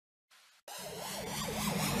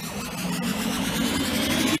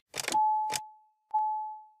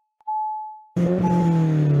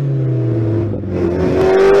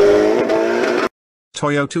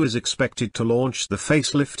Toyota is expected to launch the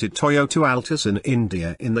facelifted Toyota Altis in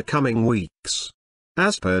India in the coming weeks.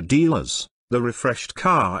 As per dealers, the refreshed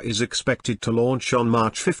car is expected to launch on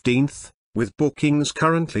March 15, with bookings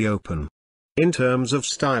currently open. In terms of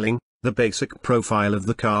styling, the basic profile of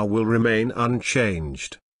the car will remain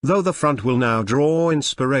unchanged, though the front will now draw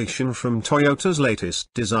inspiration from Toyota's latest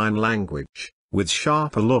design language, with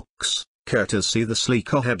sharper looks, courtesy the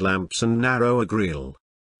sleeker headlamps and narrower grille.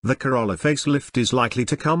 The Corolla facelift is likely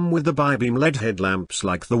to come with the bi-beam LED headlamps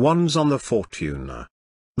like the ones on the Fortuner.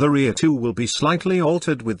 The rear too will be slightly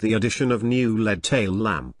altered with the addition of new LED tail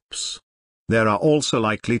lamps. There are also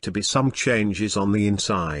likely to be some changes on the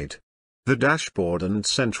inside. The dashboard and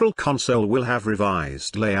central console will have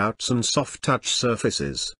revised layouts and soft touch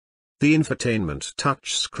surfaces. The infotainment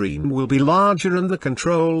touchscreen will be larger and the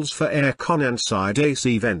controls for aircon and side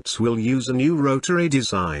AC vents will use a new rotary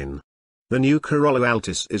design. The new Corolla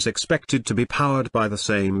Altis is expected to be powered by the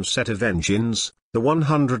same set of engines, the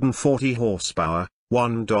 140 horsepower,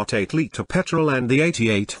 1.8-litre petrol and the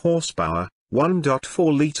 88 horsepower,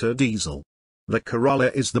 1.4-litre diesel. The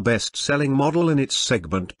Corolla is the best-selling model in its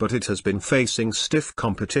segment, but it has been facing stiff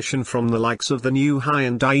competition from the likes of the new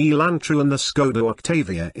Hyundai Elantra and the Skoda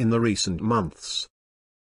Octavia in the recent months.